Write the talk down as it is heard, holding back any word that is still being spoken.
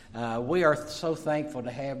We are so thankful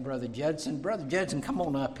to have Brother Judson. Brother Judson, come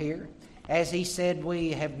on up here. As he said,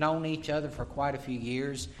 we have known each other for quite a few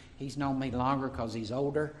years. He's known me longer because he's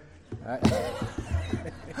older.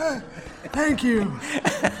 Thank you.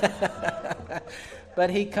 But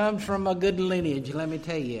he comes from a good lineage, let me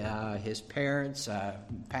tell you. His parents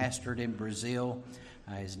pastored in Brazil.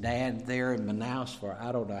 His dad there in Manaus for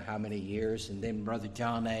I don't know how many years. And then Brother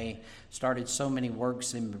John A. started so many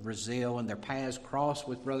works in Brazil, and their paths crossed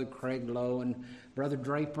with Brother Craig Lowe and Brother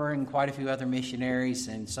Draper and quite a few other missionaries.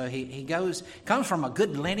 And so he comes from a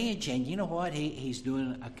good lineage, and you know what? He's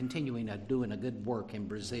continuing doing a good work in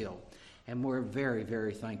Brazil. And we're very,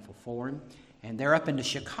 very thankful for him. And they're up in the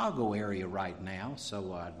Chicago area right now,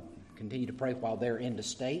 so continue to pray while they're in the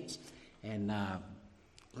States. And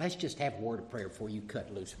let's just have a word of prayer before you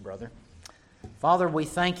cut loose, brother. Father, we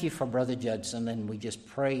thank you for Brother Judson, and we just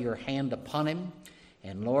pray your hand upon him.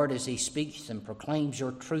 And Lord, as he speaks and proclaims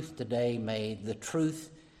your truth today, may the truth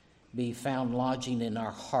be found lodging in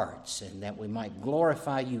our hearts, and that we might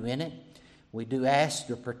glorify you in it. We do ask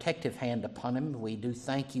your protective hand upon him. We do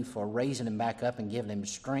thank you for raising him back up and giving him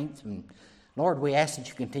strength. And Lord, we ask that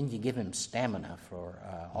you continue to give him stamina for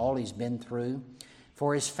all he's been through.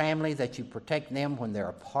 For his family, that you protect them when they're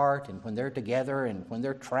apart and when they're together and when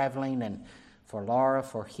they're traveling. And for Laura,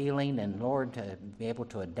 for healing. And Lord, to be able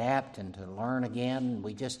to adapt and to learn again.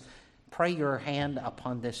 We just pray your hand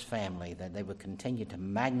upon this family, that they would continue to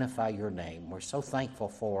magnify your name. We're so thankful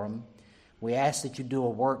for them. We ask that you do a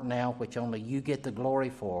work now which only you get the glory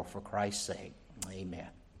for Christ's sake. Amen.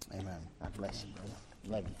 Amen. God bless you, brother.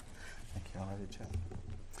 Love you. Thank you. I love you, Chad.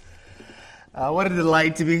 What a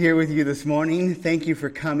delight to be here with you this morning. Thank you for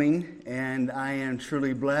coming, and I am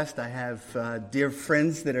truly blessed. I have dear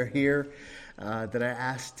friends that are here that I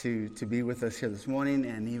asked to be with us here this morning,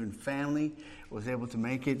 and even family was able to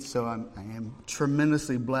make it. So I am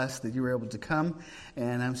tremendously blessed that you were able to come,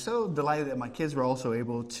 and I'm so delighted that my kids were also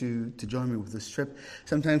able to join me with this trip.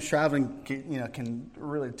 Sometimes traveling can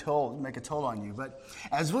really make a toll on you, but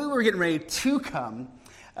as we were getting ready to come,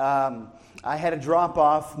 I had to drop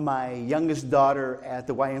off my youngest daughter at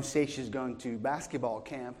the YMCA. She's going to basketball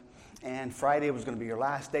camp, and Friday was going to be her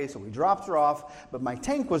last day, so we dropped her off, but my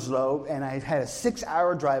tank was low, and I had a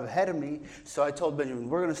 6-hour drive ahead of me, so I told Benjamin,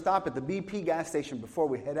 we're going to stop at the BP gas station before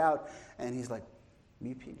we head out, and he's like,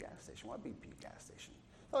 BP gas station? What BP gas station?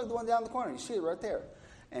 Oh, the one down the corner, you see it right there,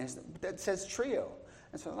 and that says Trio.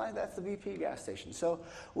 And so that's the BP gas station. So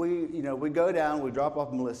we go down, we drop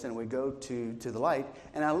off Melissa, and we go to the light.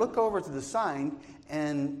 And I look over to the sign,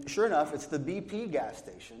 and sure enough, it's the BP gas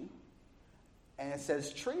station, and it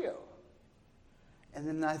says Trio. And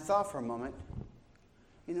then I thought for a moment,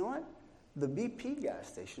 you know what? The BP gas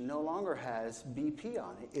station no longer has BP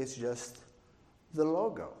on it. It's just the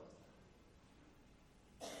logo.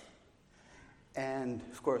 And,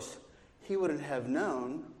 of course, he wouldn't have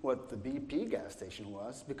known what the BP gas station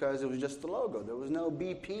was because it was just the logo. There was no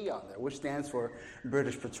BP on there, which stands for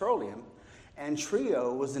British Petroleum. And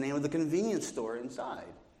Trio was the name of the convenience store inside.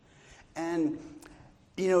 And,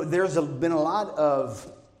 there's been a lot of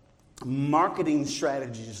marketing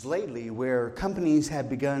strategies lately where companies have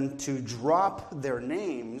begun to drop their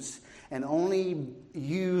names and only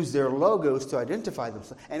use their logos to identify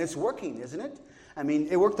themselves. And it's working, isn't it? I mean,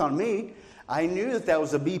 it worked on me. I knew that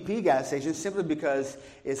was a BP gas station simply because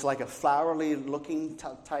it's like a flowery looking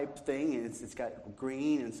type thing, and it's got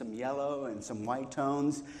green and some yellow and some white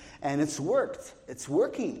tones, and it's worked. It's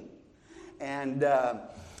working. And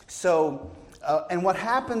and what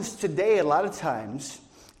happens today a lot of times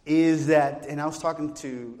is that, and I was talking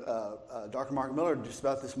to Dr. Mark Miller just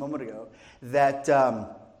about this moment ago, that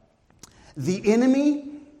the enemy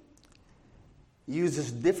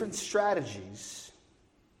uses different strategies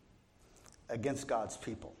against God's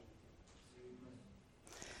people.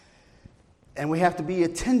 And we have to be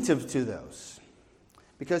attentive to those.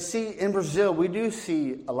 Because, see, in Brazil, we do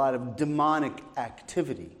see a lot of demonic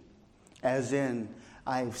activity. As in,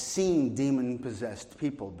 I've seen demon-possessed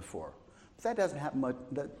people before. But that doesn't happen much.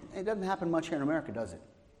 It doesn't happen much here in America, does it?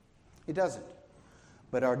 It doesn't.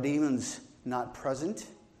 But are demons not present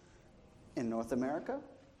in North America?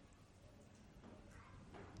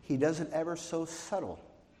 He does it ever so subtle.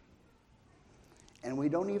 And we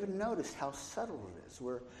don't even notice how subtle it is.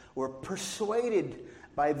 We're persuaded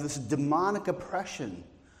by this demonic oppression,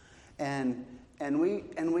 and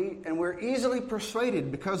we're easily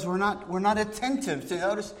persuaded because we're not attentive to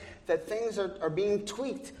notice that things are being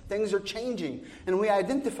tweaked, things are changing, and we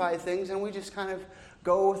identify things and we just kind of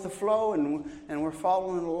go with the flow and we're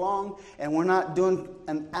following along, and we're not doing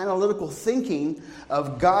an analytical thinking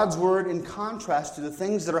of God's word in contrast to the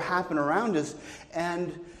things that are happening around us.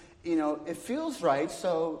 And it feels right,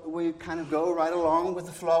 so we kind of go right along with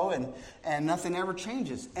the flow, and nothing ever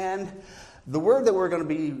changes. And the word that we're going to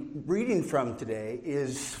be reading from today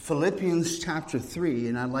is Philippians chapter 3,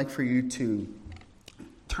 and I'd like for you to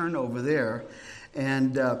turn over there.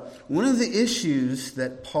 And one of the issues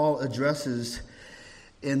that Paul addresses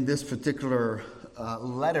in this particular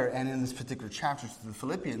letter and in this particular chapter to the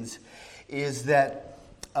Philippians is that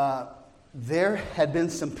there had been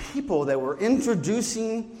some people that were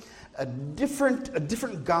introducing a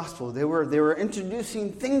different gospel. They were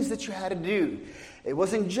introducing things that you had to do. It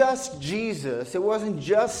wasn't just Jesus. It wasn't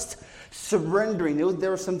just surrendering.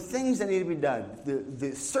 There were some things that needed to be done.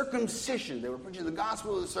 The circumcision. They were preaching the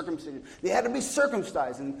gospel of the circumcision. They had to be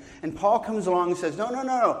circumcised. And Paul comes along and says,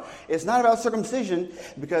 no. It's not about circumcision,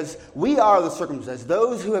 because we are the circumcised.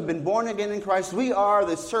 Those who have been born again in Christ, we are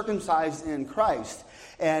the circumcised in Christ.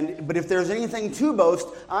 But if there's anything to boast,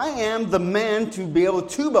 I am the man to be able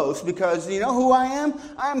to boast, because you know who I am?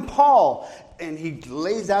 I am Paul. And he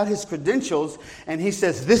lays out his credentials, and he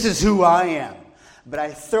says, this is who I am. But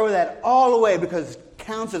I throw that all away because it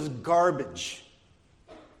counts as garbage.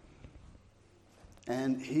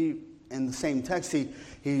 And in the same text,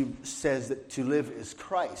 he says that to live is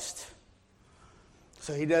Christ.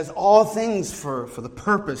 So he does all things for the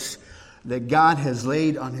purpose that God has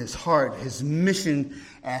laid on his heart, his mission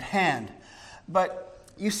at hand. But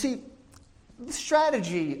you see, the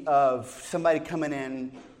strategy of somebody coming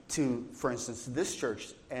in to, for instance, this church,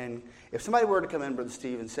 and if somebody were to come in, Brother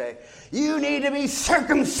Steve, and say, you need to be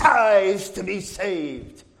circumcised to be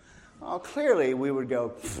saved, well, clearly we would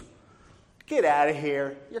go, get out of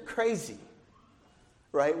here, you're crazy,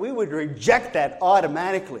 right? We would reject that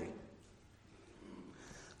automatically.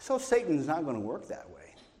 So Satan's not going to work that way.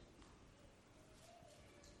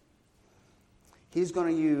 He's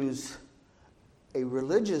going to use a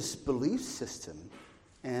religious belief system,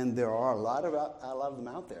 and there are a lot of them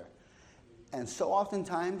out there. And so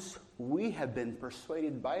oftentimes, we have been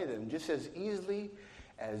persuaded by them just as easily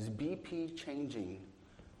as BP changing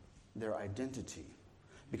their identity.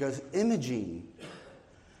 Because imaging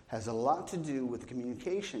has a lot to do with the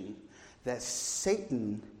communication that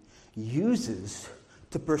Satan uses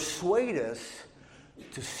to persuade us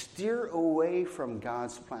to steer away from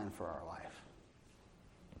God's plan for our life.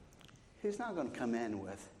 He's not going to come in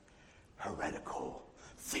with heretical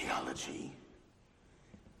theology.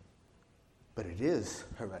 But it is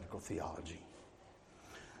heretical theology.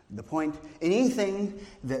 The point, anything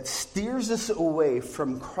that steers us away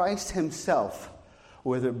from Christ himself,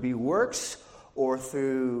 whether it be works or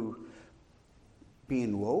through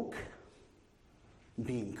being woke,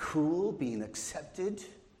 being cool, being accepted,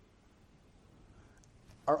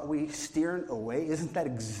 aren't we steering away? Isn't that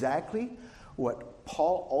exactly what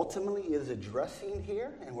Paul ultimately is addressing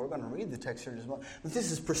here? And we're going to read the text here in just a moment. But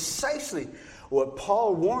this is precisely what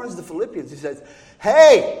Paul warns the Philippians. He says,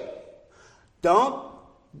 hey, don't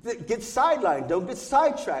get sidelined. Don't get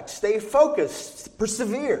sidetracked. Stay focused.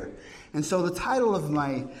 Persevere. And so the title of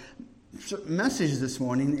my message this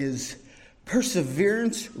morning is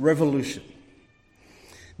Perseverance Revolution.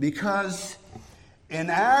 Because in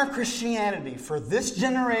our Christianity, for this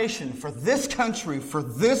generation, for this country, for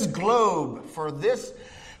this globe, for this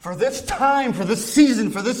time, for this season,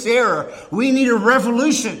 for this era, we need a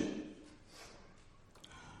revolution.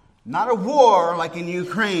 Not a war like in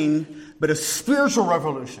Ukraine, but a spiritual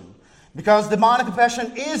revolution. Because demonic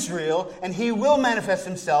oppression is real, and he will manifest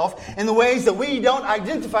himself in the ways that we don't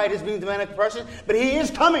identify it as being demonic oppression, but he is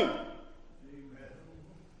coming. Amen.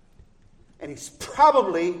 And he's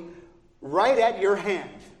probably right at your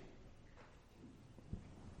hand.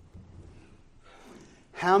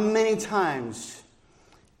 How many times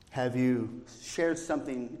have you shared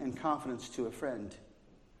something in confidence to a friend,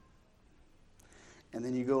 and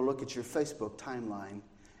then you go look at your Facebook timeline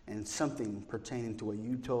and something pertaining to what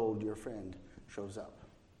you told your friend shows up?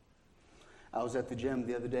 I was at the gym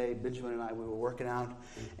the other day. Benjamin and I, we were working out,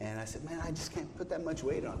 and I said, man, I just can't put that much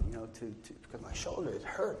weight on, because my shoulder, it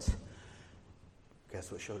hurts. Guess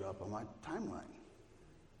what showed up on my timeline?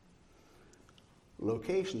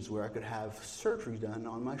 Locations where I could have surgery done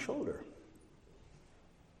on my shoulder.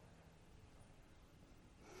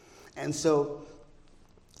 And so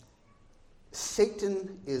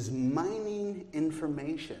Satan is mining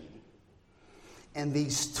information. And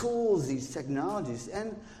these tools, these technologies,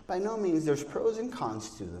 and by no means there's pros and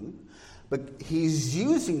cons to them, but he's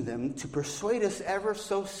using them to persuade us ever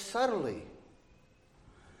so subtly.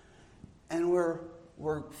 And we're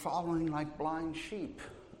following like blind sheep.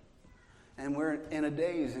 And we're in a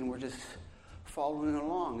daze, and we're just following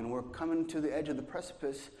along, and we're coming to the edge of the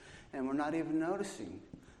precipice, and we're not even noticing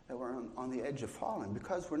that we're on the edge of falling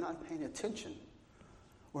because we're not paying attention.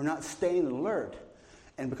 We're not staying alert.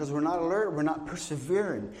 And because we're not alert, we're not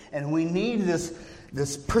persevering. And we need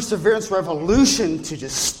this perseverance revolution to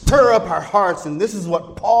just stir up our hearts. And this is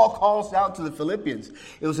what Paul calls out to the Philippians.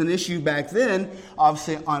 It was an issue back then,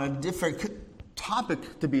 obviously on a different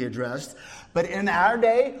topic to be addressed. But in our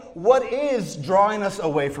day, what is drawing us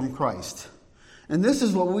away from Christ? And this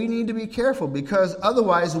is what we need to be careful, because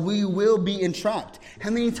otherwise we will be entrapped. How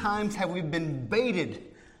many times have we been baited?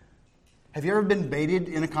 Have you ever been baited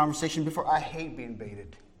in a conversation before? I hate being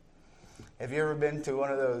baited. Have you ever been to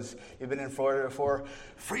one of those, you've been in Florida before,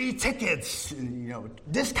 free tickets,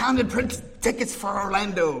 discounted tickets for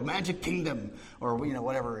Orlando, Magic Kingdom, or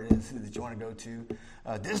whatever it is that you want to go to,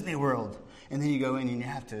 Disney World. And then you go in and you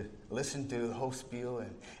have to listen to the whole spiel,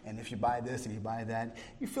 and if you buy this and you buy that,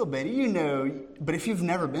 you feel baited, But if you've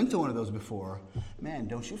never been to one of those before, man,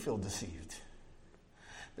 don't you feel deceived?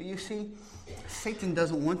 But you see, Satan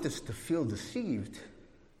doesn't want us to feel deceived.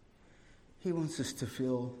 He wants us to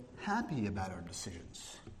feel happy about our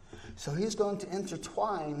decisions. So he's going to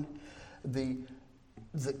intertwine the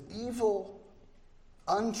evil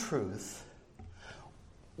untruth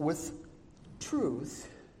with truth,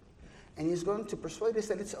 and he's going to persuade us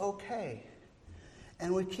that it's okay.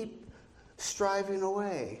 And we keep striving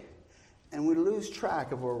away, and we lose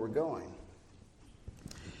track of where we're going.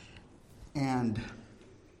 And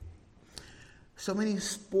so many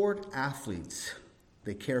sport athletes,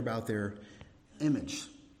 they care about their image,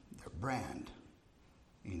 their brand.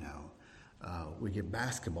 We get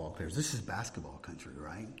basketball players. This is basketball country,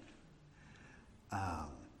 right?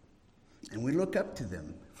 And we look up to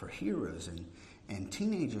them for heroes, and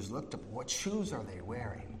teenagers look up. What shoes are they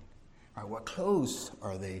wearing? Right? What clothes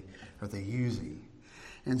are they using?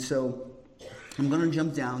 And so I'm going to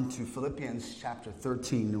jump down to Philippians chapter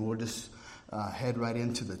 13, and we'll just head right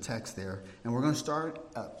into the text there. And we're going to start,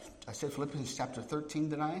 I said Philippians chapter 13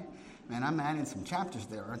 tonight. Man, I'm adding some chapters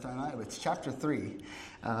there, aren't I? It's chapter 3.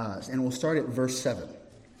 And we'll start at verse 7.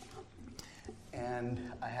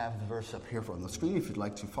 And I have the verse up here on the screen if you'd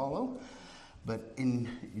like to follow. But in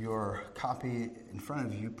your copy in front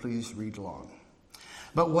of you, please read along.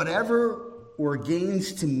 But whatever were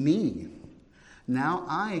gains to me, now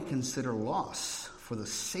I consider loss for the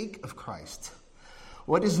sake of Christ.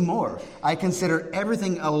 What is more, I consider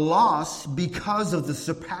everything a loss because of the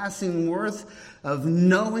surpassing worth of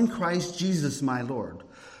knowing Christ Jesus my Lord,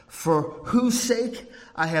 for whose sake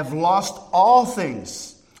I have lost all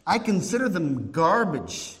things. I consider them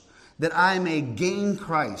garbage, that I may gain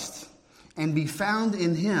Christ and be found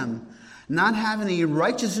in him, not having a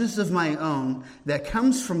righteousness of my own that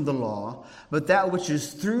comes from the law, but that which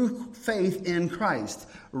is through faith in Christ.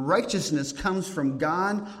 Righteousness comes from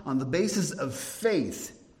God on the basis of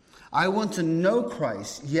faith. I want to know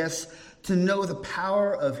Christ, yes, to know the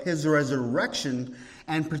power of his resurrection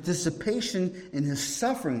and participation in his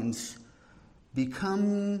sufferings,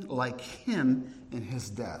 becoming like him in his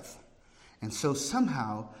death, and so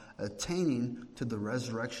somehow attaining to the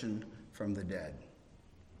resurrection from the dead.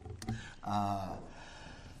 A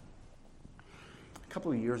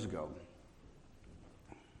couple of years ago,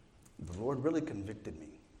 the Lord really convicted me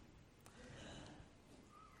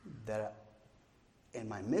that in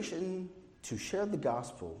my mission to share the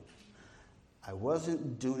gospel, I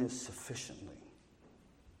wasn't doing it sufficiently,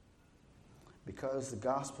 because the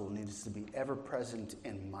gospel needs to be ever present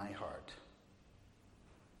in my heart.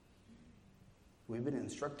 We've been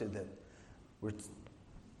instructed that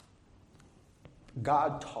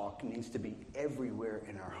God talk needs to be everywhere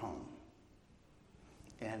in our home.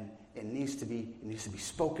 And it needs to be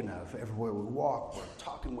spoken of everywhere we walk. We're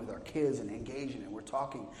talking with our kids and engaging, and we're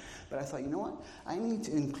talking. But I thought, you know what? I need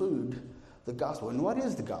to include the gospel. And what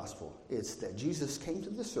is the gospel? It's that Jesus came to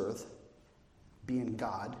this earth, being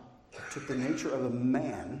God, took the nature of a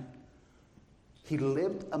man. He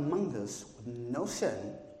lived among us with no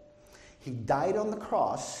sin. He died on the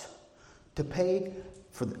cross to pay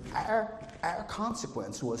for our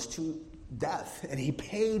consequence was to death. And he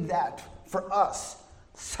paid that for us.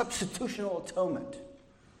 Substitutional atonement.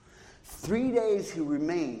 3 days he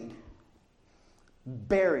remained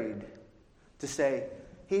buried to say,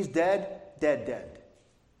 he's dead, dead, dead.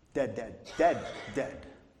 Dead, dead, dead, dead.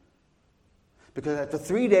 Because after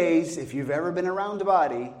 3 days, if you've ever been around the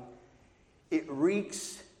body, it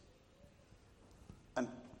reeks a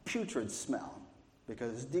putrid smell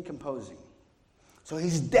because it's decomposing. So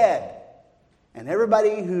he's dead. And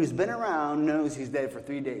everybody who's been around knows he's dead for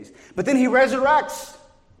 3 days. But then he resurrects.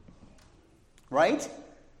 Right?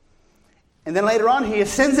 And then later on, he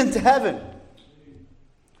ascends into heaven.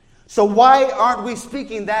 So why aren't we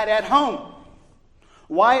speaking that at home?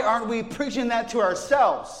 Why aren't we preaching that to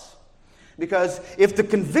ourselves? Because if the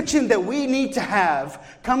conviction that we need to have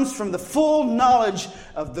comes from the full knowledge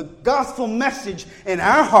of the gospel message in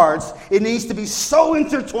our hearts, it needs to be so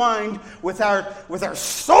intertwined with our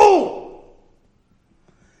soul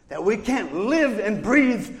that we can't live and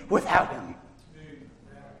breathe without Him.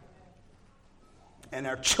 And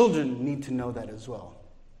our children need to know that as well.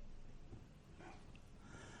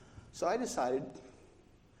 So I decided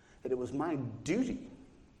that it was my duty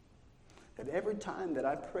that every time that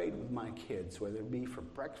I prayed with my kids, whether it be for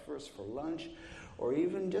breakfast, for lunch, or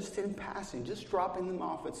even just in passing, just dropping them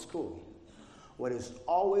off at school, what is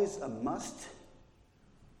always a must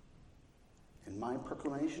in my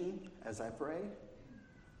proclamation as I pray,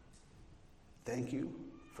 thank you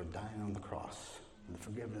for dying on the cross and the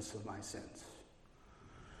forgiveness of my sins,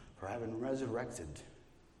 for having resurrected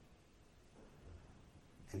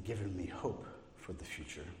and given me hope for the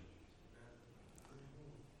future.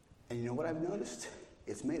 And you know what I've noticed?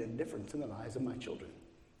 It's made a difference in the lives of my children.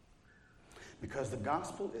 Because the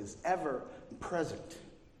gospel is ever present.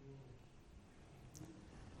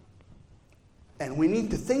 And we need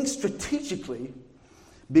to think strategically,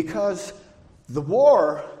 because the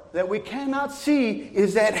war that we cannot see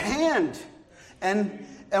is at hand. And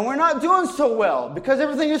we're not doing so well because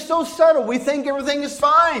everything is so subtle. We think everything is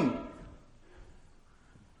fine.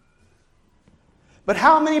 But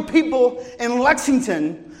how many people in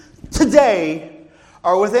Lexington today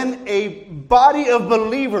are within a body of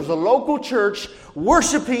believers, a local church,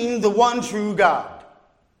 worshiping the one true God?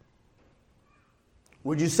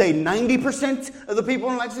 Would you say 90% of the people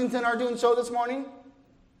in Lexington are doing so this morning?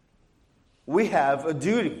 We have a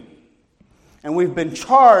duty. And we've been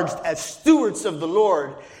charged as stewards of the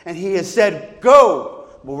Lord. And He has said, go.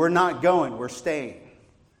 But we're not going. We're staying.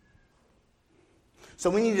 So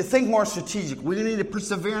we need to think more strategic. We need a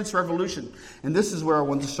perseverance revolution. And this is where I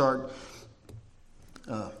want to start.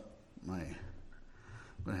 I'm going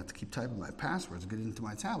to have to keep typing my passwords, get into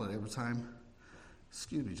my tablet every time.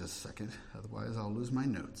 Excuse me just a second. Otherwise, I'll lose my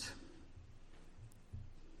notes.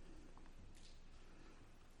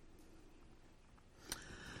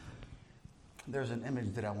 There's an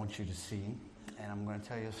image that I want you to see. And I'm going to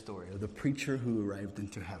tell you a story of the preacher who arrived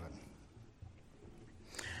into heaven.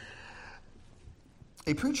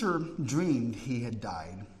 A preacher dreamed he had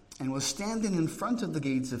died and was standing in front of the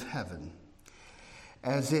gates of heaven,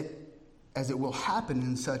 as it will happen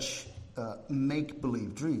in such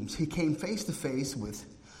make-believe dreams. He came face to face with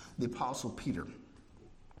the Apostle Peter,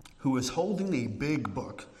 who was holding a big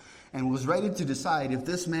book and was ready to decide if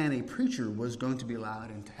this man, a preacher, was going to be allowed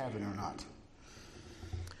into heaven or not.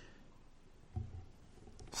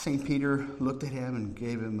 St. Peter looked at him and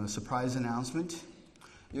gave him a surprise announcement.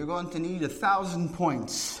 You're going to need 1,000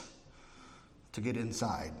 points to get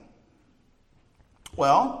inside.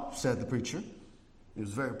 Well, said the preacher. He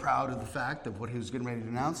was very proud of the fact of what he was getting ready to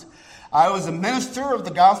announce. I was a minister of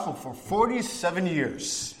the gospel for 47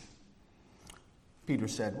 years. Peter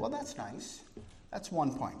said, well, that's nice. That's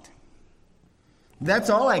 1 point. That's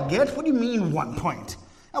all I get? What do you mean 1 point?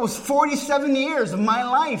 That was 47 years of my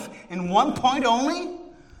life and 1 point only?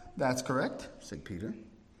 That's correct, said Peter.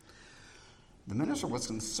 The minister was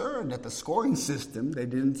concerned at the scoring system. They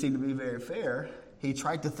didn't seem to be very fair. He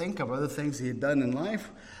tried to think of other things he had done in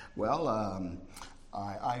life. Well,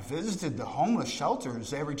 I visited the homeless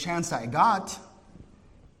shelters every chance I got.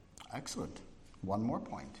 Excellent. 1 more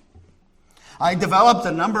point. I developed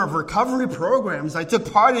a number of recovery programs. I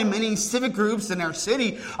took part in many civic groups in our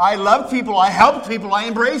city. I loved people. I helped people. I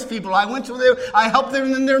embraced people. I helped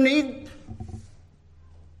them in their need.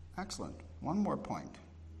 Excellent. 1 more point.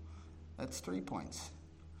 That's 3 points.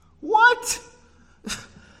 What?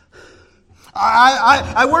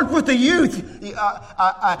 I work with the youth.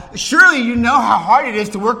 Surely you know how hard it is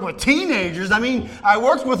to work with teenagers. I mean, I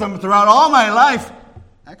worked with them throughout all my life.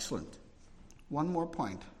 Excellent. 1 more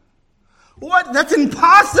point. What? That's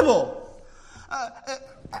impossible.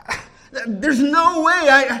 There's no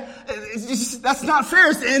way. That's not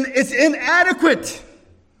fair. It's inadequate.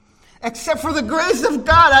 Except for the grace of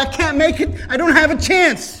God, I can't make it. I don't have a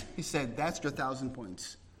chance. He said, that's your 1,000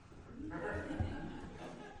 points.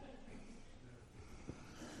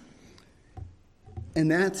 And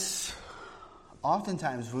that's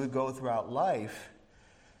oftentimes we go throughout life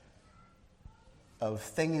of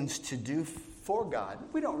things to do for God.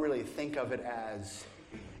 We don't really think of it as,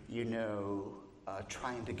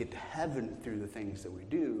 trying to get to heaven through the things that we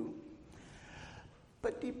do.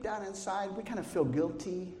 But deep down inside, we kind of feel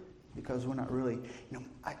guilty. Because we're not really,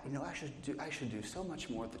 I should do so much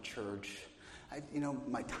more at the church.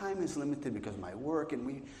 My time is limited because of my work, and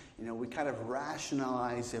we kind of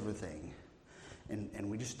rationalize everything. and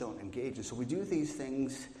we just don't engage. And so we do these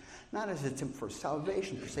things not as an attempt for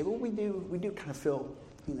salvation per se, but we do kind of feel,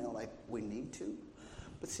 like we need to.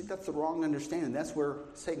 But see, that's the wrong understanding. That's where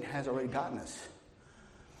Satan has already gotten us.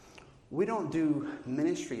 We don't do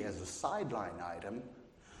ministry as a sideline item.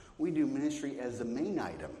 We do ministry as the main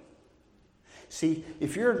item. See,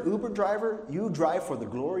 if you're an Uber driver, you drive for the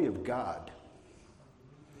glory of God.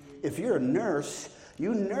 If you're a nurse,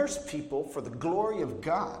 you nurse people for the glory of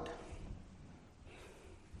God.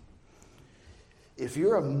 If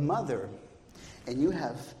you're a mother and you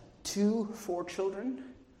have 4 children,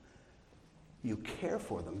 you care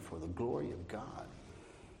for them for the glory of God.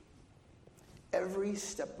 Every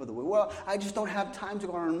step of the way. Well, I just don't have time to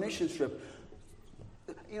go on a mission trip.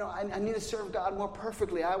 I need to serve God more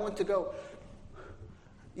perfectly. I want to go.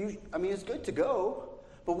 It's good to go.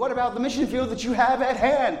 But what about the mission field that you have at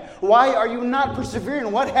hand? Why are you not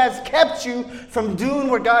persevering? What has kept you from doing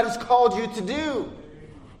what God has called you to do?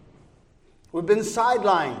 We've been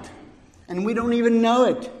sidelined, and we don't even know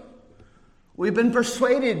it. We've been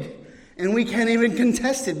persuaded, and we can't even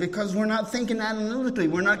contest it because we're not thinking analytically.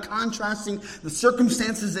 We're not contrasting the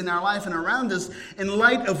circumstances in our life and around us in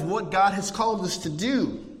light of what God has called us to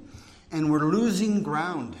do. And we're losing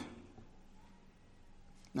ground.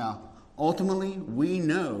 Now, ultimately, we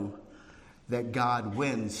know that God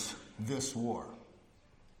wins this war.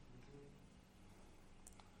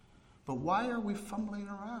 But why are we fumbling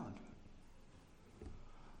around?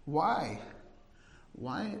 Why?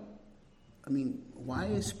 Why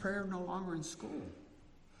is prayer no longer in school?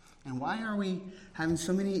 And why are we having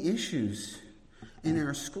so many issues in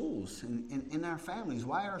our schools and in our families?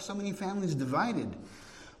 Why are so many families divided?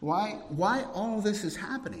 Why all this is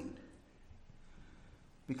happening?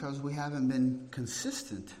 Because we haven't been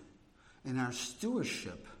consistent in our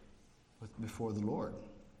stewardship before the Lord.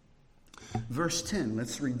 Verse 10,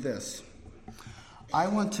 let's read this. I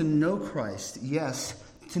want to know Christ, yes,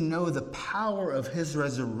 to know the power of his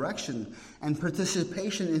resurrection and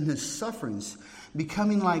participation in his sufferings,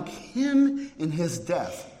 becoming like him in his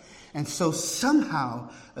death, and so somehow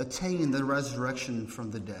attain the resurrection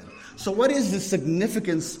from the dead. So what is the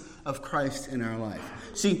significance of Christ in our life?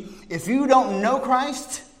 See, if you don't know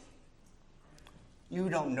Christ, you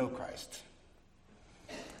don't know Christ.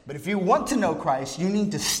 But if you want to know Christ, you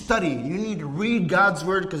need to study. You need to read God's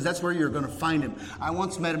Word because that's where you're going to find Him. I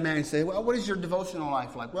once met a man who said, well, what is your devotional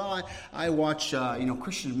life like? Well, I watch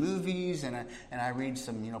Christian movies and I read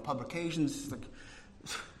some publications. Like,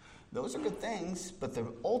 those are good things, but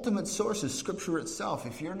the ultimate source is Scripture itself.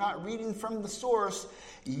 If you're not reading from the source,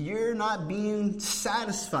 you're not being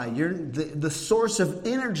satisfied. The source of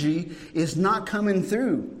energy is not coming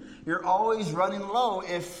through. You're always running low,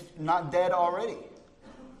 if not dead already.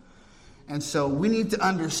 And so we need to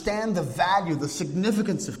understand the value, the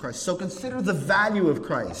significance of Christ. So consider the value of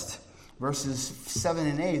Christ. Verses 7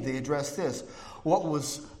 and 8, they address this. What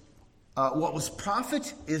was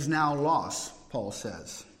profit is now loss, Paul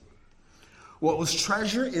says. What was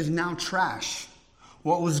treasure is now trash.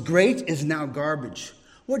 What was great is now garbage.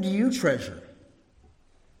 What do you treasure?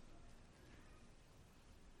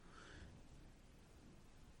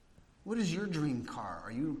 What is your dream car?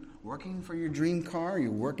 Are you working for your dream car? Are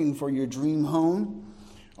you working for your dream home?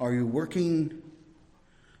 Are you working?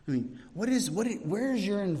 Where is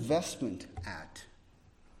your investment at?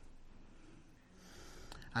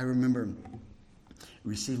 I remember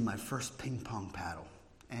receiving my first ping pong paddle.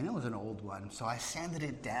 And it was an old one, so I sanded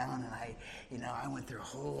it down, and I went through a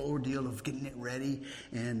whole ordeal of getting it ready,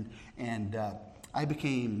 and I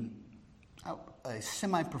became a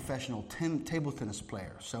semi-professional table tennis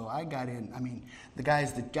player. So I got in.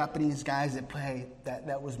 The Japanese guys that play,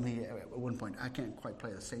 that was me at one point. I can't quite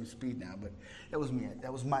play at the same speed now, but that was me.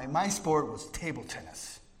 That was my sport was table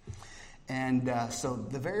tennis. And so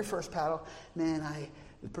the very first paddle, man,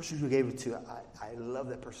 the person who gave it to, I love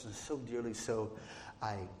that person so dearly. So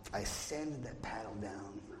I sanded that paddle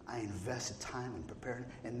down. I invested time in preparing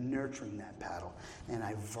and nurturing that paddle. And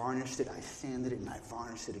I varnished it. I sanded it and I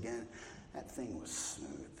varnished it again. That thing was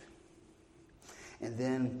smooth. And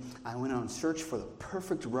then I went on search for the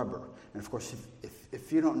perfect rubber. And of course,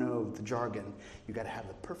 if you don't know the jargon, you got to have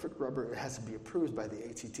the perfect rubber. It has to be approved by the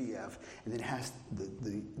ATTF. And then it has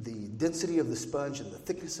the density of the sponge and the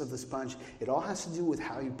thickness of the sponge. It all has to do with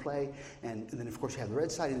how you play. And then, of course, you have the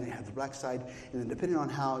red side and then you have the black side. And then depending on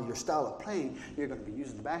how your style of playing, you're going to be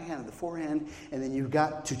using the backhand or the forehand. And then you've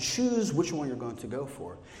got to choose which one you're going to go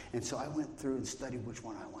for. And so I went through and studied which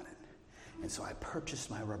one I wanted. And so I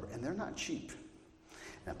purchased my rubber. And they're not cheap.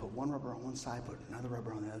 And I put one rubber on one side, put another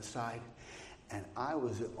rubber on the other side. And I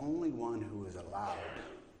was the only one who was allowed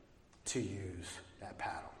to use that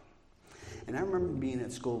paddle. And I remember being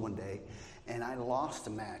at school one day, and I lost a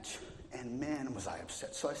match. And man, was I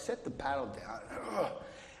upset. So I set the paddle down.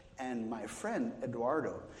 And my friend,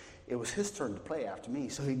 Eduardo, it was his turn to play after me.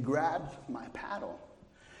 So he grabbed my paddle.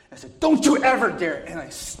 I said, "Don't you ever dare." And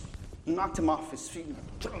I knocked him off his feet.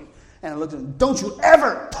 And I looked at him, "Don't you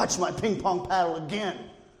ever touch my ping pong paddle again."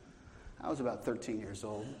 I was about 13 years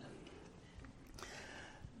old.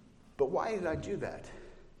 But why did I do that?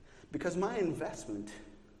 Because my investment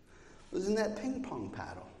was in that ping pong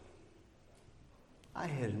paddle. I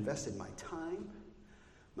had invested my time,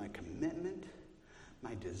 my commitment,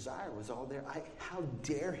 my desire was all there. How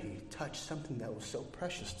dare he touch something that was so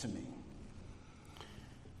precious to me?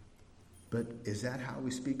 But is that how we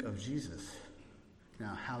speak of Jesus?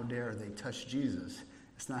 Now, how dare they touch Jesus?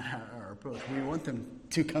 It's not our approach. We want them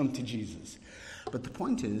to come to Jesus. But the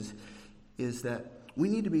point is that we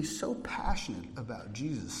need to be so passionate about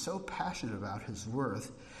Jesus, so passionate about his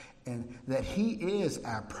worth, and that he is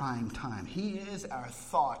our prime time. He is our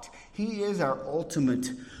thought. He is our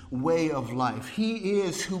ultimate way of life. He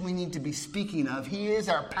is who we need to be speaking of. He is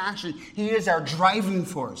our passion. He is our driving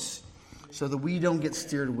force so that we don't get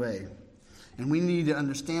steered away. And we need to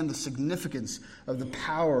understand the significance of the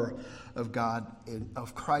power of God,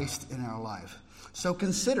 of Christ in our life. So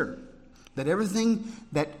consider that everything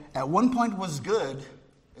that at one point was good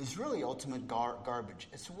is really ultimate garbage.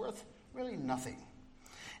 It's worth really nothing.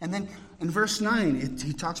 And then in verse 9,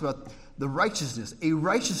 he talks about the righteousness, a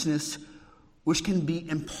righteousness which can be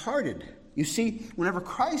imparted. You see, whenever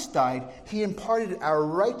Christ died, he imparted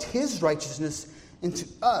his righteousness into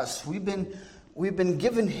us. We've been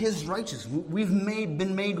given his righteousness. We've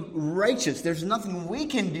been made righteous. There's nothing we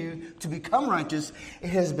can do to become righteous. It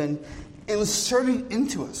has been inserted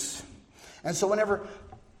into us. And so whenever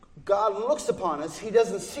God looks upon us, he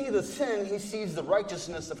doesn't see the sin, he sees the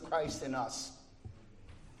righteousness of Christ in us.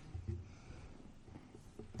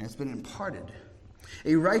 And it's been imparted.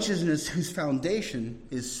 A righteousness whose foundation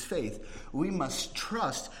is faith. We must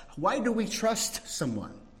trust. Why do we trust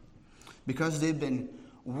someone? Because they've been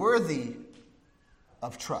worthy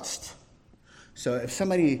of trust. So if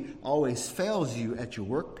somebody always fails you at your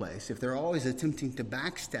workplace, if they're always attempting to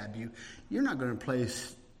backstab you, you're not going to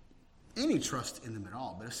place any trust in them at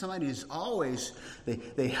all. But if somebody is always,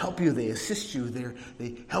 they help you, they assist you,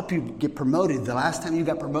 they help you get promoted. The last time you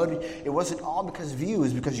got promoted, it wasn't all because of you, it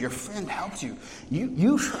was because your friend helped you.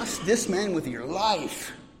 You trust this man with your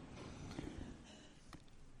life.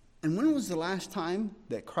 And when was the last time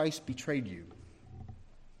that Christ betrayed you?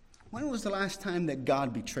 When was the last time that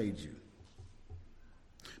God betrayed you?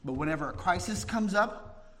 But whenever a crisis comes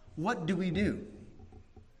up, what do?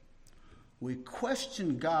 We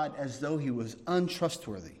question God as though he was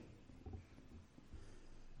untrustworthy.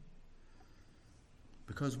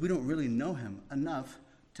 Because we don't really know him enough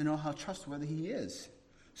to know how trustworthy he is.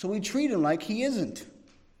 So we treat him like he isn't.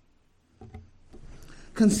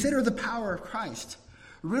 Consider the power of Christ.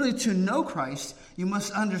 Really, to know Christ, you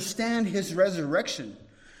must understand his resurrection.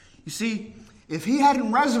 You see, if he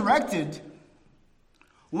hadn't resurrected,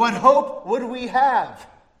 what hope would we have?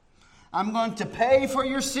 I'm going to pay for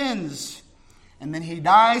your sins. And then he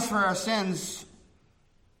dies for our sins.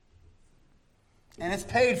 And it's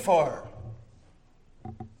paid for.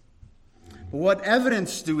 But what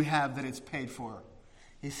evidence do we have that it's paid for?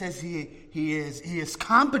 He says he is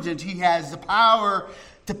competent. He has the power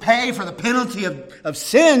to pay for the penalty of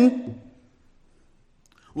sin.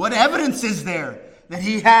 What evidence is there that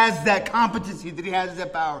he has that competency, that he has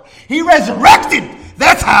that power? He resurrected.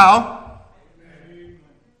 That's how.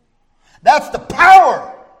 That's the power.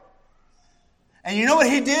 And you know what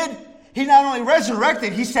he did? He not only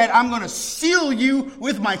resurrected, he said, I'm going to seal you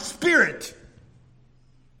with my spirit.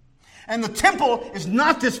 And the temple is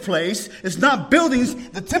not this place. It's not buildings.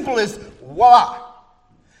 The temple is voila.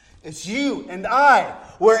 It's you and I.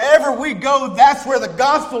 Wherever we go, that's where the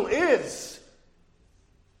gospel is.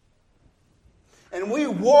 And we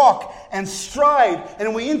walk and stride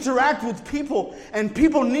and we interact with people. And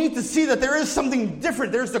people need to see that there is something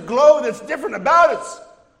different. There's a glow that's different about us.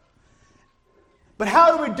 But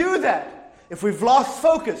how do we do that if we've lost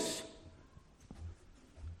focus?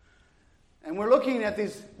 And we're looking at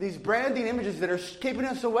these branding images that are keeping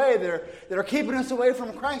us away, that are keeping us away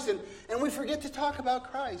from Christ. And we forget to talk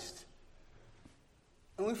about Christ.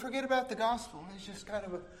 And we forget about the gospel. It's just kind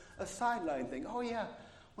of a sideline thing. Oh yeah,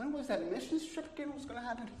 when was that missions trip again was going to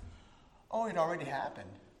happen? Oh, it already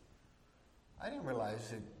happened. I didn't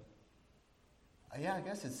realize it. Yeah, I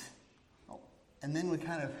guess it's... Oh. And then we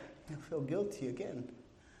kind of feel guilty again.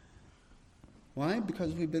 Why?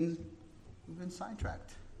 Because we've been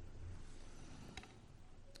sidetracked.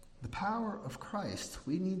 The power of Christ,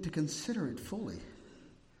 we need to consider it fully.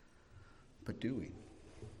 But do we?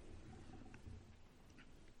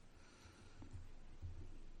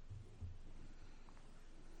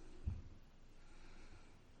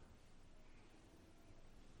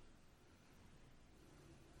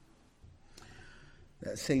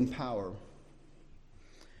 That same power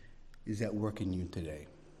is at work in you today.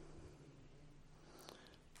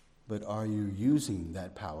 But are you using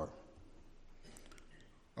that power?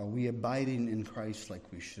 Are we abiding in Christ like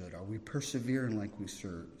we should? Are we persevering like we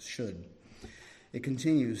should? It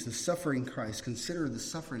continues, the suffering Christ, consider the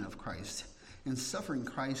suffering of Christ. In suffering,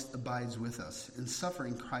 Christ abides with us. In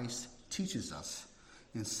suffering, Christ teaches us.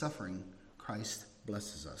 In suffering, Christ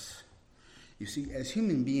blesses us. You see, as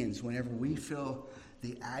human beings, whenever we feel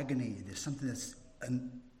the agony, there's something that's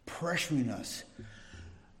pressuring us,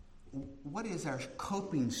 what is our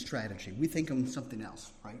coping strategy? We think of something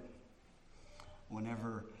else, right?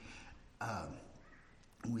 Whenever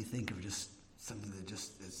we think of just something that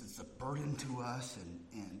just is a burden to us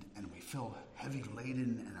and we feel heavy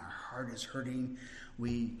laden and our heart is hurting,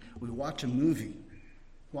 we watch a movie.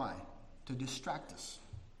 Why? To distract us.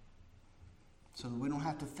 So that we don't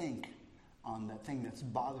have to think on that thing that's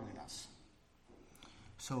bothering us.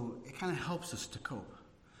 So it kind of helps us to cope.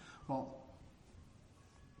 Well,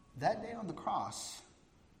 that day on the cross,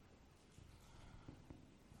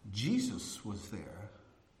 Jesus was there,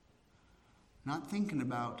 not thinking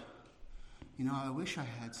about, I wish I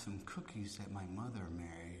had some cookies that my mother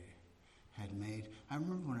Mary had made. I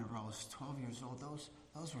remember whenever I was 12 years old,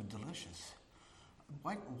 those were delicious.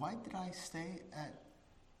 Why did I stay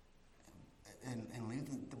and leave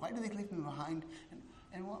them? Why did they leave me behind?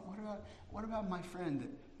 And what about my friend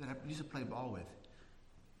that I used to play ball with?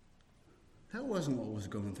 That wasn't what was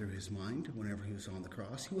going through his mind whenever he was on the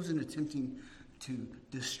cross. He wasn't attempting to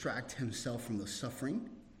distract himself from the suffering.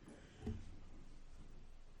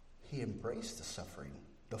 He embraced the suffering,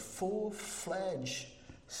 the full-fledged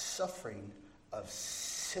suffering of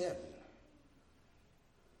sin.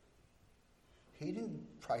 He didn't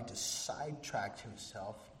try to sidetrack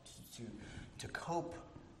himself to cope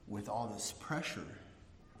with all this pressure.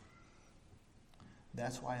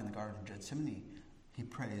 That's why in the Garden of Gethsemane, he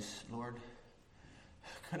prays, Lord,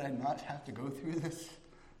 could I not have to go through this?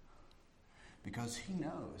 Because he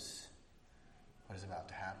knows what is about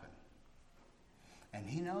to happen. And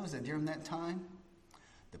he knows that during that time,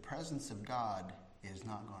 the presence of God is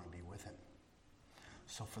not going to be with him.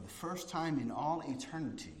 So for the first time in all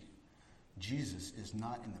eternity, Jesus is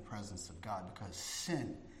not in the presence of God because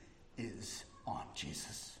sin is on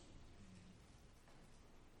Jesus.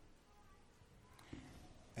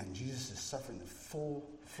 And Jesus is suffering the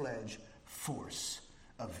full-fledged force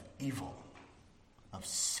of evil, of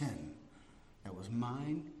sin that was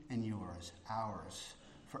mine and yours, ours,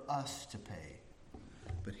 for us to pay.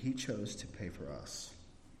 But he chose to pay for us.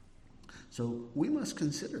 So we must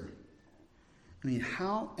consider,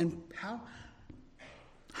 how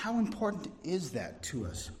important is that to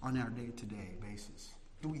us on our day-to-day basis?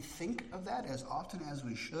 Do we think of that as often as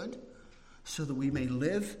we should so that we may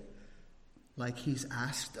live like he's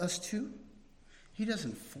asked us to? He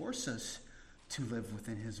doesn't force us to live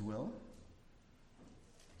within his will.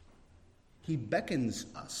 He beckons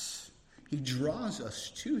us. He draws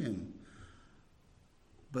us to him.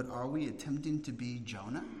 But are we attempting to be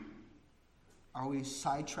Jonah? Are we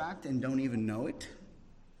sidetracked and don't even know it?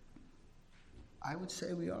 I would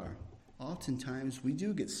say we are. Oftentimes we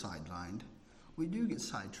do get sidelined. We do get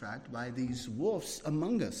sidetracked by these wolves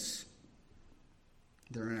among us.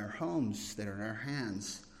 They're in our homes, they're in our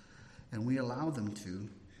hands, and we allow them to,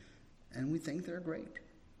 and we think they're great.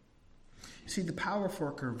 See, the power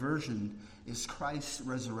for conversion is Christ's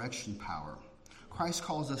resurrection power. Christ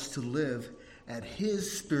calls us to live at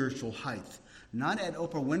his spiritual height, not at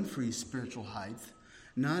Oprah Winfrey's spiritual height,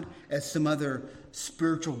 not at some other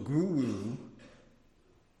spiritual guru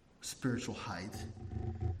spiritual height,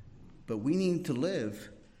 but we need to live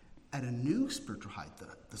at a new spiritual height,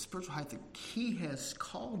 the spiritual height that he has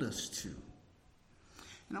called us to.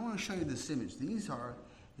 And I want to show you this image. These are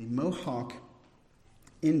the Mohawk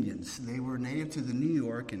Indians. They were native to the New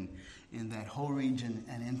York and in that whole region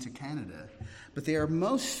and into Canada. But they are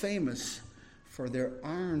most famous for their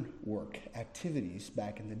ironwork activities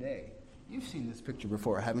back in the day. You've seen this picture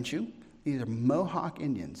before, haven't you? These are Mohawk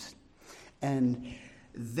Indians. And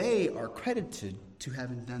they are credited to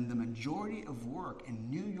having done the majority of work in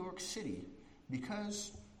New York City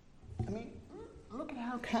because, look at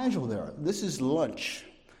how casual they are. This is lunch,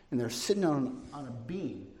 and they're sitting on a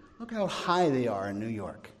beam. Look how high they are in New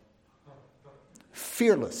York.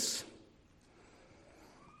 Fearless.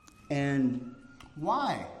 And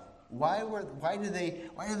why Why do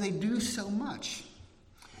they do so much?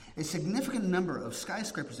 A significant number of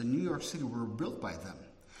skyscrapers in New York City were built by them.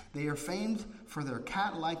 They are famed for their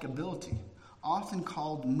cat-like ability, often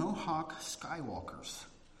called Mohawk skywalkers.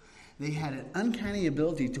 They had an uncanny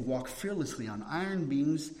ability to walk fearlessly on iron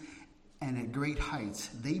beams and at great heights.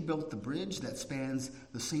 They built the bridge that spans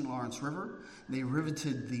the St. Lawrence River. They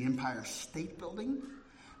riveted the Empire State Building.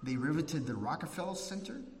 They riveted the Rockefeller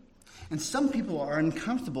Center. And some people are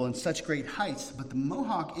uncomfortable in such great heights, but the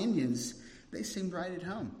Mohawk Indians, they seemed right at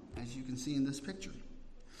home, as you can see in this picture.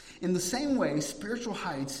 In the same way, spiritual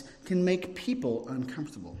heights can make people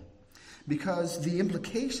uncomfortable because the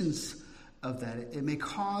implications of that, it may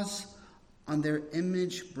cause on their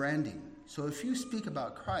image branding. So if you speak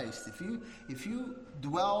about Christ, if you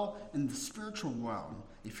dwell in the spiritual realm,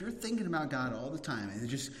 if you're thinking about God all the time,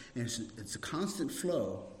 and it's a constant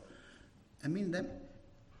flow, I mean that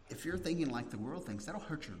if you're thinking like the world thinks, that'll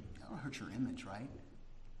hurt your image, right?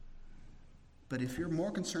 But if you're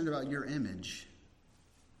more concerned about your image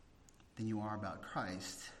than you are about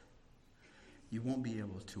Christ, you won't be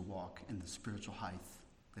able to walk in the spiritual height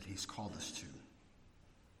that He's called us to.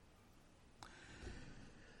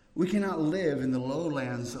 We cannot live in the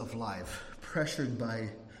lowlands of life, pressured by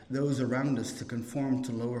those around us to conform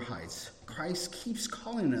to lower heights. Christ keeps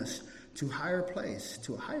calling us to a higher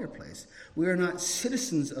place. We are not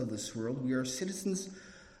citizens of this world. We are citizens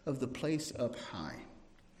of the place up high.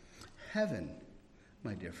 Heaven,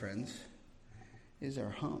 my dear friends, is our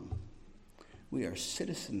home. We are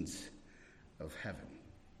citizens of heaven.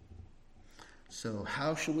 So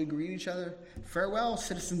how should we greet each other? Farewell,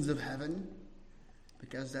 citizens of heaven,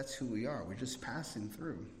 because that's who we are. We're just passing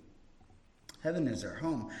through. Heaven is our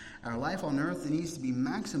home. Our life on earth needs to be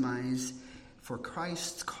maximized for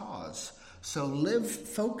Christ's cause. So live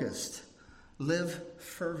focused, live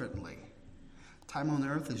fervently. Time on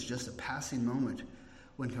earth is just a passing moment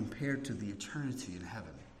when compared to the eternity in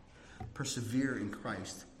heaven. Persevere in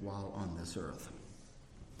Christ while on this earth.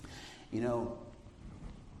 You know,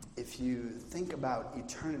 if you think about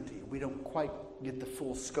eternity, we don't quite get the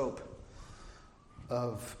full scope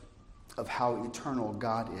of how eternal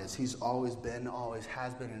God is. He's always been, always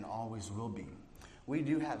has been, and always will be. We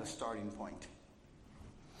do have a starting point.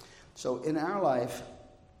 So in our life,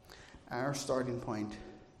 our starting point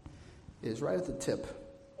is right at the tip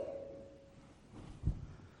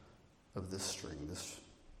of this string.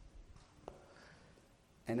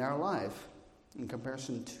 And our life, in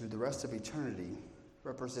comparison to the rest of eternity,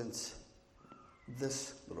 represents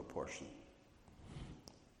this little portion,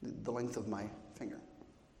 the length of my finger.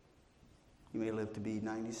 You may live to be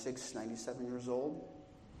 96, 97 years old.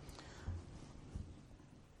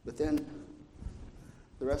 But then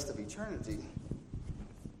the rest of eternity.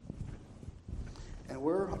 And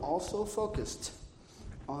we're also focused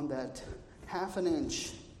on that half an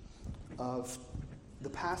inch of the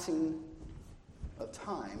passing of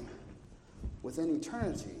time within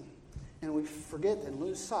eternity. And we forget and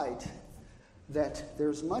lose sight that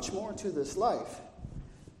there's much more to this life.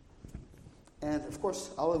 And of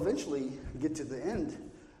course, I'll eventually get to the end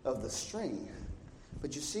of the string.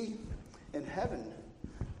 But you see, in heaven,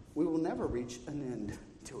 we will never reach an end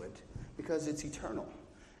to it because it's eternal.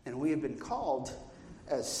 And we have been called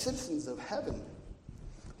as citizens of heaven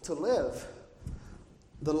to live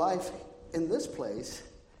the life in this place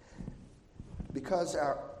because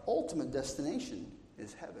our ultimate destination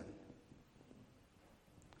is heaven.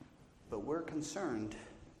 But we're concerned.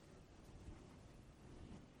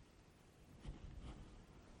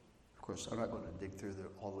 Of course, I'm not going to dig through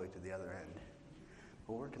all the way to the other end.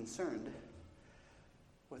 But we're concerned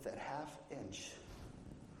with that half inch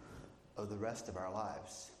of the rest of our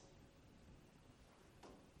lives.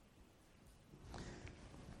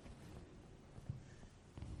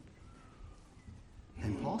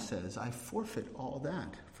 And Paul says, I forfeit all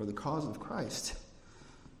that for the cause of Christ.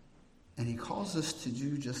 And he calls us to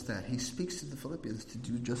do just that. He speaks to the Philippians to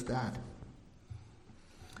do just that.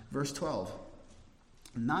 Verse 12.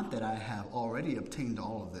 Not that I have already obtained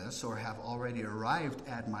all of this or have already arrived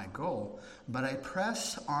at my goal, but I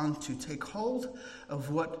press on to take hold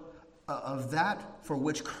of that for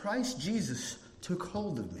which Christ Jesus took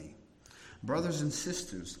hold of me. Brothers and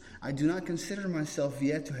sisters, I do not consider myself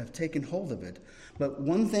yet to have taken hold of it, but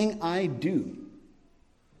one thing I do,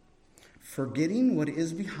 forgetting what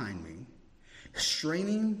is behind me,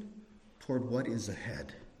 straining toward what is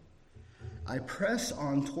ahead. I press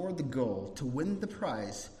on toward the goal to win the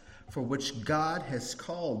prize for which God has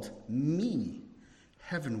called me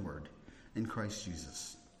heavenward in Christ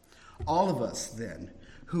Jesus. All of us, then,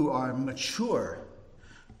 who are mature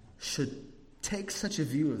should take such a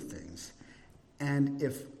view of things. And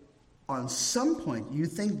if on some point you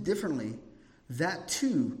think differently, that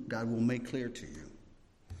too God will make clear to you.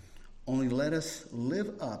 Only let us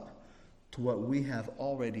live up to what we have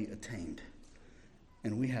already attained.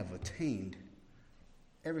 And we have attained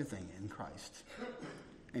everything in Christ.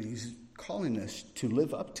 And he's calling us to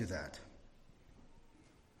live up to that.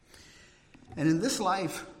 And in this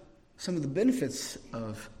life, some of the benefits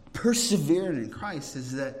of persevering in Christ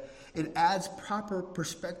is that it adds proper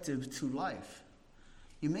perspective to life.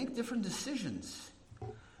 You make different decisions.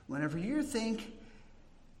 Whenever you think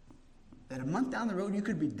that a month down the road you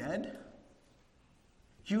could be dead,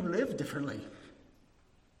 you live differently.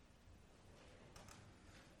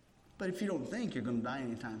 But if you don't think you're going to die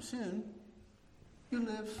anytime soon, you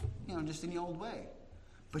live, just in the old way.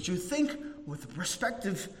 But you think with the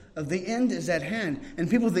perspective of the end is at hand. And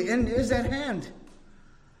people, the end is at hand.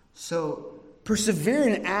 So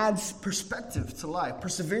persevering adds perspective to life.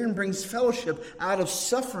 Persevering brings fellowship out of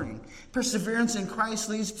suffering. Perseverance in Christ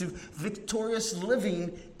leads to victorious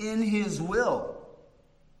living in his will.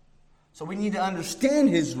 So we need to understand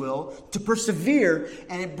his will to persevere,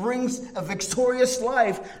 and it brings a victorious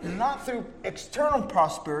life, not through external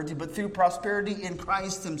prosperity, but through prosperity in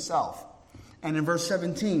Christ himself. And in verse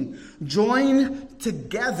 17, join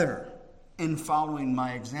together in following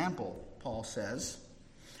my example, Paul says.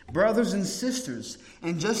 Brothers and sisters,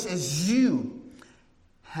 and just as you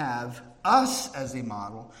have us as a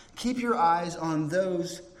model, keep your eyes on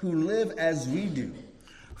those who live as we do.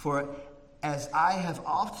 For as I have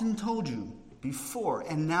often told you before,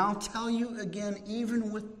 and now tell you again,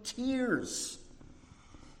 even with tears,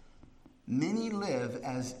 many live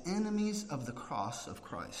as enemies of the cross of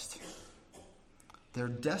Christ. Their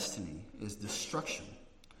destiny is destruction.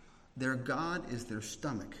 Their God is their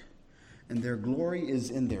stomach, and their glory is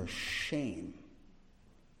in their shame.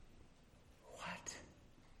 What?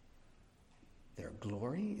 Their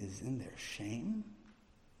glory is in their shame?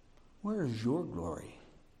 Where is your glory?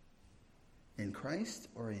 In Christ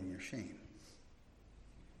or in your shame?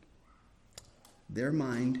 Their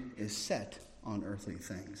mind is set on earthly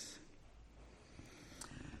things.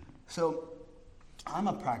 So, I'm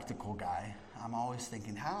a practical guy. I'm always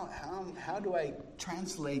thinking, how do I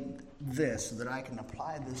translate this so that I can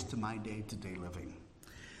apply this to my day-to-day living?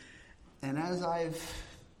 And as I've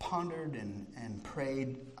pondered and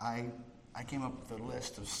prayed, I came up with a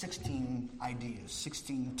list of 16 ideas,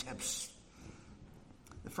 16 tips.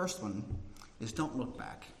 The first one is don't look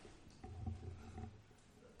back.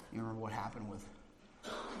 You remember what happened with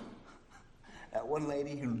that one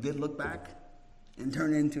lady who did look back and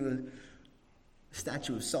turned into a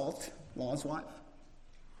statue of salt, Lot's wife?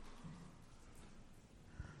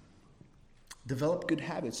 Develop good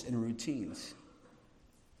habits and routines.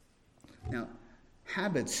 Now,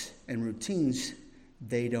 habits and routines,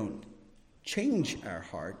 they don't change our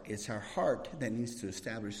heart. It's our heart that needs to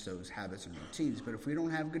establish those habits and routines. But if we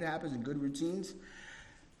don't have good habits and good routines,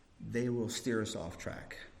 they will steer us off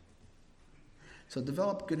track. So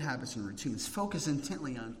develop good habits and routines. Focus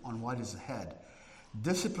intently on what is ahead.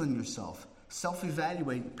 Discipline yourself.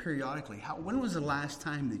 Self-evaluate periodically. When was the last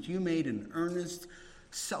time that you made an earnest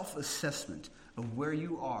self-assessment of where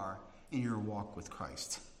you are in your walk with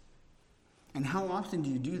Christ? And how often do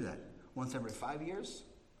you do that? Once every 5 years?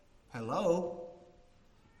 Hello?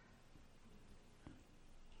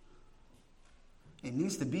 It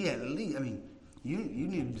needs to be at least, you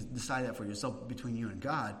need to decide that for yourself between you and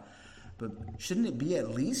God, but shouldn't it be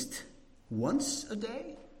at least once a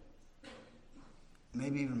day?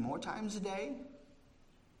 Maybe even more times a day?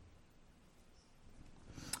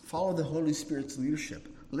 Follow the Holy Spirit's leadership.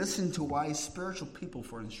 Listen to wise spiritual people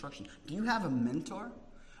for instruction. Do you have a mentor?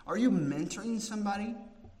 Are you mentoring somebody?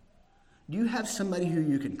 Do you have somebody who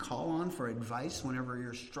you can call on for advice whenever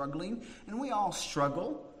you're struggling? And we all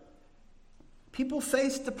struggle. People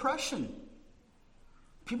face depression.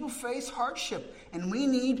 People face hardship. And we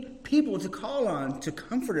need people to call on to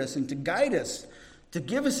comfort us and to guide us, to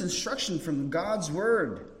give us instruction from God's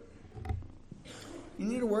Word. You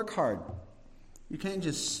need to work hard. You can't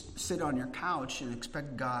just sit on your couch and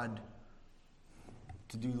expect God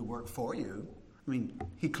to do the work for you.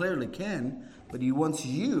 He clearly can, but He wants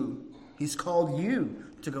you. He's called you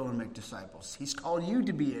to go and make disciples. He's called you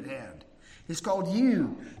to be at hand. He's called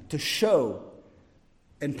you to show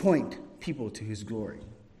and point people to His glory.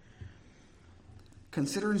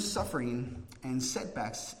 Consider suffering and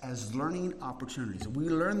setbacks as learning opportunities. We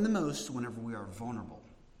learn the most whenever we are vulnerable.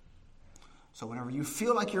 So whenever you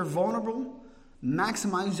feel like you're vulnerable,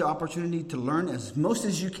 maximize the opportunity to learn as most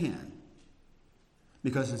as you can.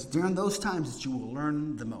 Because it's during those times that you will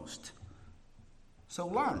learn the most. So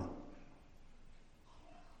learn.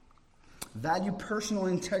 Value personal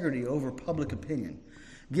integrity over public opinion.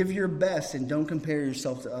 Give your best and don't compare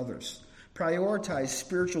yourself to others. Prioritize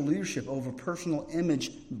spiritual leadership over personal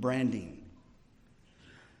image branding.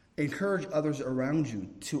 Encourage others around you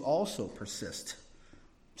to also persist.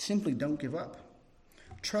 Simply don't give up.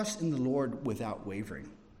 Trust in the Lord without wavering.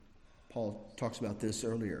 Paul talks about this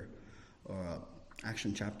earlier.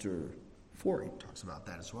 Actually, in chapter 4, he talks about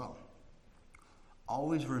that as well.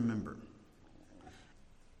 Always remember,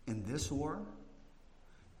 in this war,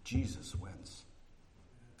 Jesus wins.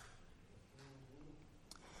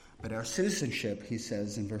 But our citizenship, he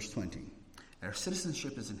says in verse 20, our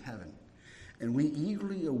citizenship is in heaven, and we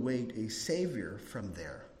eagerly await a Savior from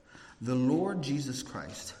there, the Lord Jesus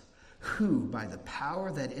Christ, who, by the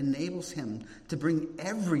power that enables him to bring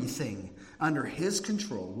everything under his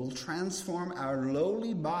control, will transform our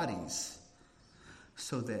lowly bodies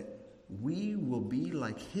so that we will be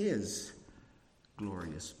like his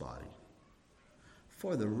glorious body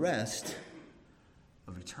for the rest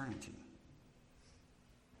of eternity.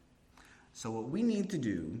 So what we need to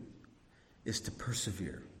do is to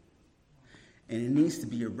persevere. And it needs to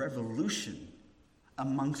be a revolution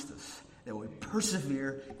amongst us that we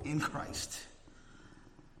persevere in Christ.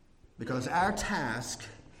 Because our task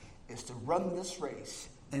is to run this race,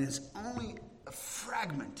 and it's only a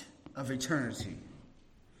fragment of eternity.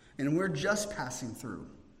 And we're just passing through.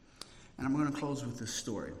 And I'm going to close with this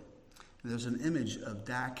story. There's an image of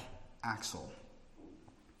Dak Axel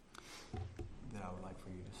that I would like for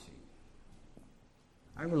you to see.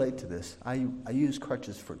 I relate to this. I used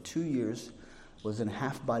crutches for 2 years, was in a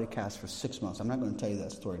half-body cast for 6 months. I'm not going to tell you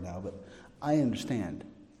that story now, but I understand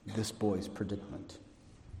this boy's predicament.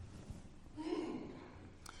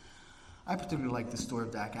 I particularly like the story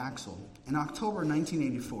of Dak Axel. In October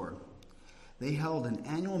 1984, they held an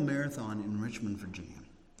annual marathon in Richmond, Virginia.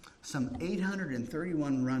 Some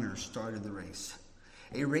 831 runners started the race,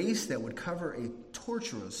 a race that would cover a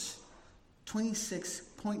tortuous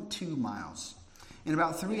 26.2 miles. In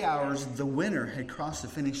about 3 hours, the winner had crossed the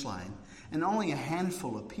finish line, and only a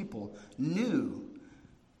handful of people knew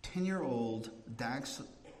 10-year-old Dak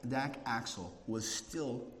Axel was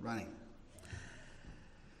still running.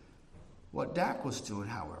 What Dak was doing,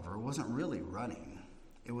 however, wasn't really running.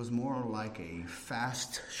 It was more like a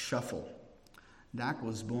fast shuffle. Dak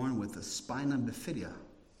was born with a spina bifida,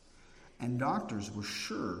 and doctors were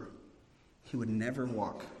sure he would never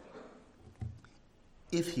walk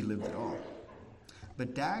if he lived at all.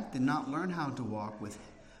 But Dak did not learn how to walk with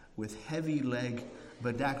heavy leg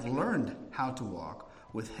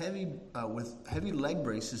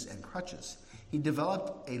braces and crutches. He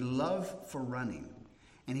developed a love for running,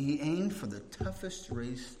 and he aimed for the toughest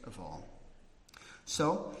race of all.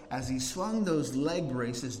 So, as he swung those leg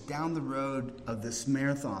braces down the road of this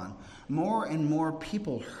marathon, more and more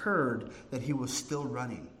people heard that he was still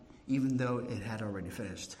running, even though it had already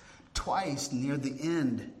finished. Twice near the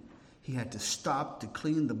end, he had to stop to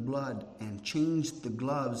clean the blood and change the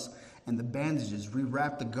gloves and the bandages,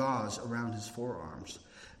 rewrap the gauze around his forearms.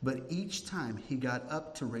 But each time he got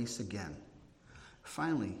up to race again.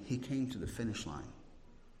 Finally, he came to the finish line.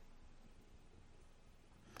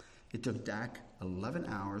 It took Dak 11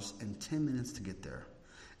 hours and 10 minutes to get there,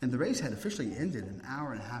 and the race had officially ended an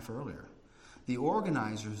hour and a half earlier. The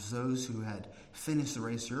organizers, those who had finished the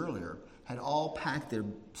race earlier, had all packed their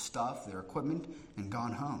stuff, their equipment, and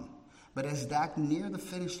gone home. But as Dak neared the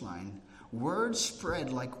finish line, word spread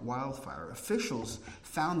like wildfire. Officials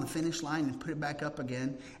found the finish line and put it back up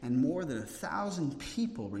again, and more than 1,000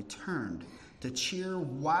 people returned to cheer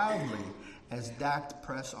wildly as Dak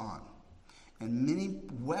pressed on. And many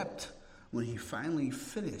wept when he finally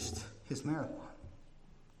finished his marathon.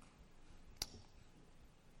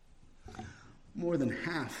 More than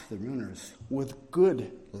half the runners with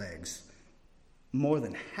good legs,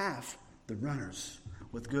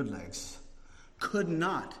 could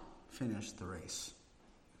not finish the race.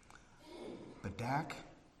 But Dak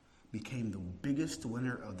became the biggest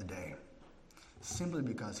winner of the day, simply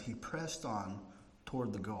because he pressed on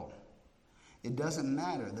toward the goal. It doesn't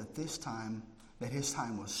matter that his time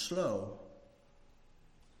was slow.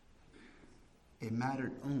 It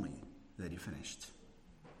mattered only that he finished.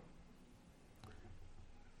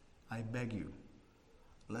 I beg you,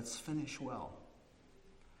 let's finish well,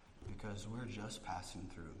 because we're just passing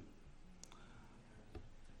through.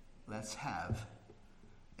 Let's have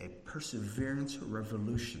a perseverance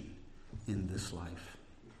revolution in this life.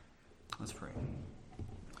 Let's pray.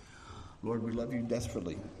 Lord, we love you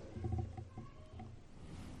desperately.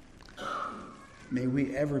 May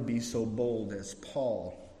we ever be so bold as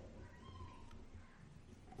Paul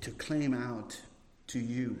to claim out to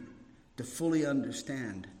you, to fully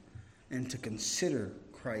understand and to consider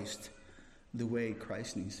Christ the way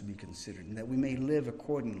Christ needs to be considered, and that we may live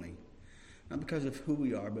accordingly, not because of who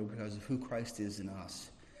we are, but because of who Christ is in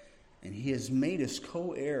us. And he has made us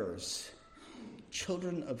co-heirs,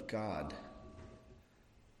 children of God.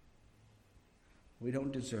 We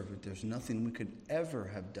don't deserve it. There's nothing we could ever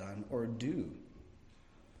have done or do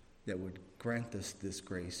that would grant us this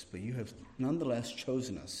grace, but you have nonetheless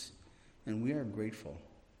chosen us, and we are grateful.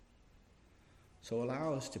 So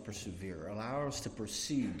allow us to persevere, allow us to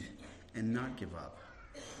proceed and not give up.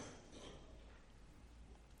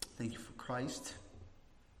 Thank you for Christ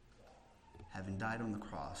having died on the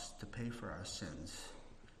cross to pay for our sins.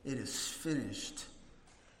 It is finished,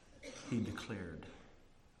 he declared.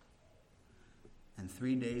 And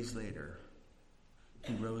 3 days later,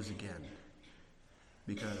 he rose again,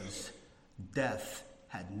 because death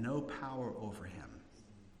had no power over him.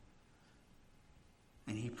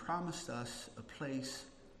 And he promised us a place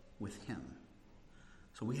with him.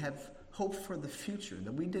 So we have hope for the future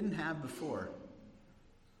that we didn't have before.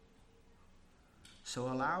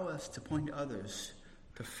 So allow us to point others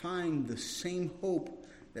to find the same hope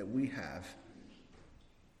that we have,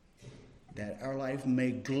 that our life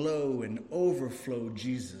may glow and overflow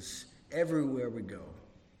Jesus everywhere we go.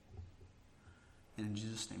 And in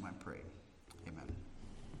Jesus' name I pray. Amen.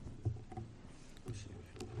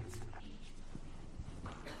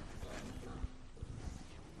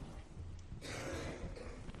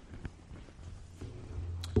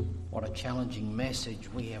 What a challenging message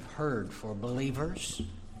we have heard for believers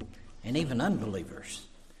and even unbelievers.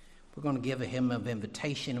 We're going to give a hymn of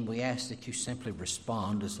invitation, and we ask that you simply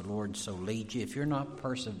respond as the Lord so leads you. If you're not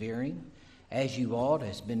persevering as you ought,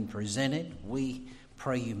 has been presented, we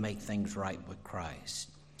pray you make things right with Christ.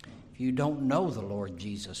 If you don't know the Lord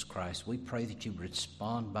Jesus Christ, we pray that you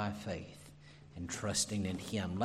respond by faith and trusting in him.